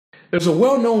There's a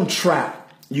well-known trap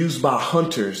used by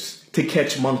hunters to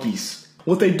catch monkeys.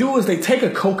 What they do is they take a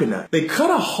coconut, they cut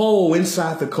a hole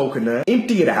inside the coconut,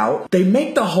 empty it out, they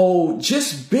make the hole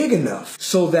just big enough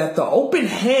so that the open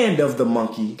hand of the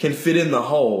monkey can fit in the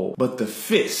hole, but the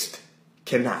fist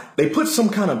cannot. They put some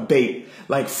kind of bait,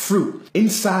 like fruit,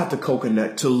 inside the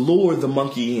coconut to lure the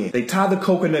monkey in. They tie the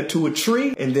coconut to a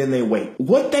tree and then they wait.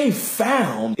 What they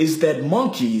found is that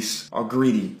monkeys are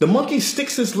greedy. The monkey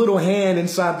sticks his little hand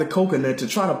inside the coconut to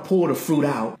try to pull the fruit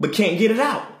out, but can't get it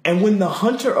out. And when the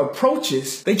hunter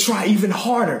approaches, they try even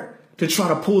harder to try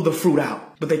to pull the fruit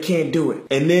out, but they can't do it.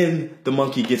 And then the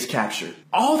monkey gets captured.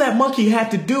 All that monkey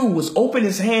had to do was open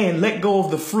his hand, let go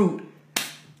of the fruit,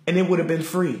 and it would have been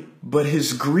free. But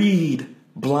his greed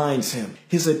blinds him.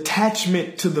 His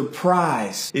attachment to the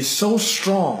prize is so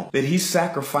strong that he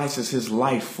sacrifices his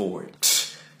life for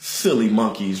it. Silly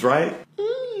monkeys, right?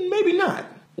 Maybe not.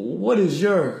 What is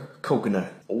your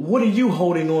coconut? What are you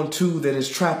holding on to that is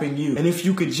trapping you? And if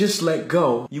you could just let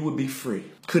go, you would be free.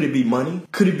 Could it be money?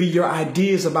 Could it be your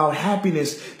ideas about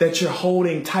happiness that you're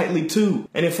holding tightly to?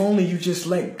 And if only you just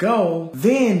let go,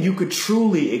 then you could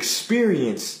truly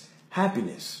experience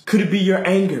happiness. Could it be your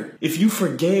anger? If you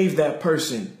forgave that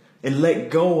person and let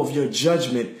go of your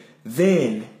judgment,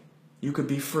 then you could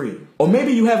be free. Or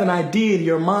maybe you have an idea in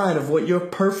your mind of what your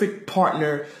perfect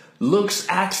partner looks,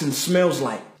 acts, and smells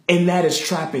like, and that is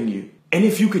trapping you. And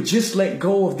if you could just let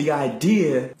go of the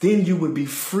idea, then you would be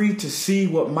free to see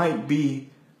what might be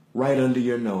right under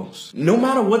your nose. No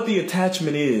matter what the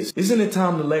attachment is, isn't it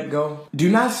time to let go? Do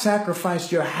not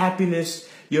sacrifice your happiness,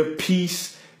 your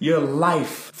peace, your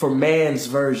life for man's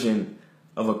version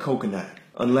of a coconut,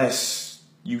 unless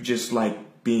you just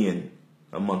like being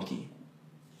a monkey.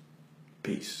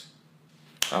 Peace.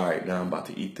 All right, now I'm about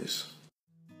to eat this.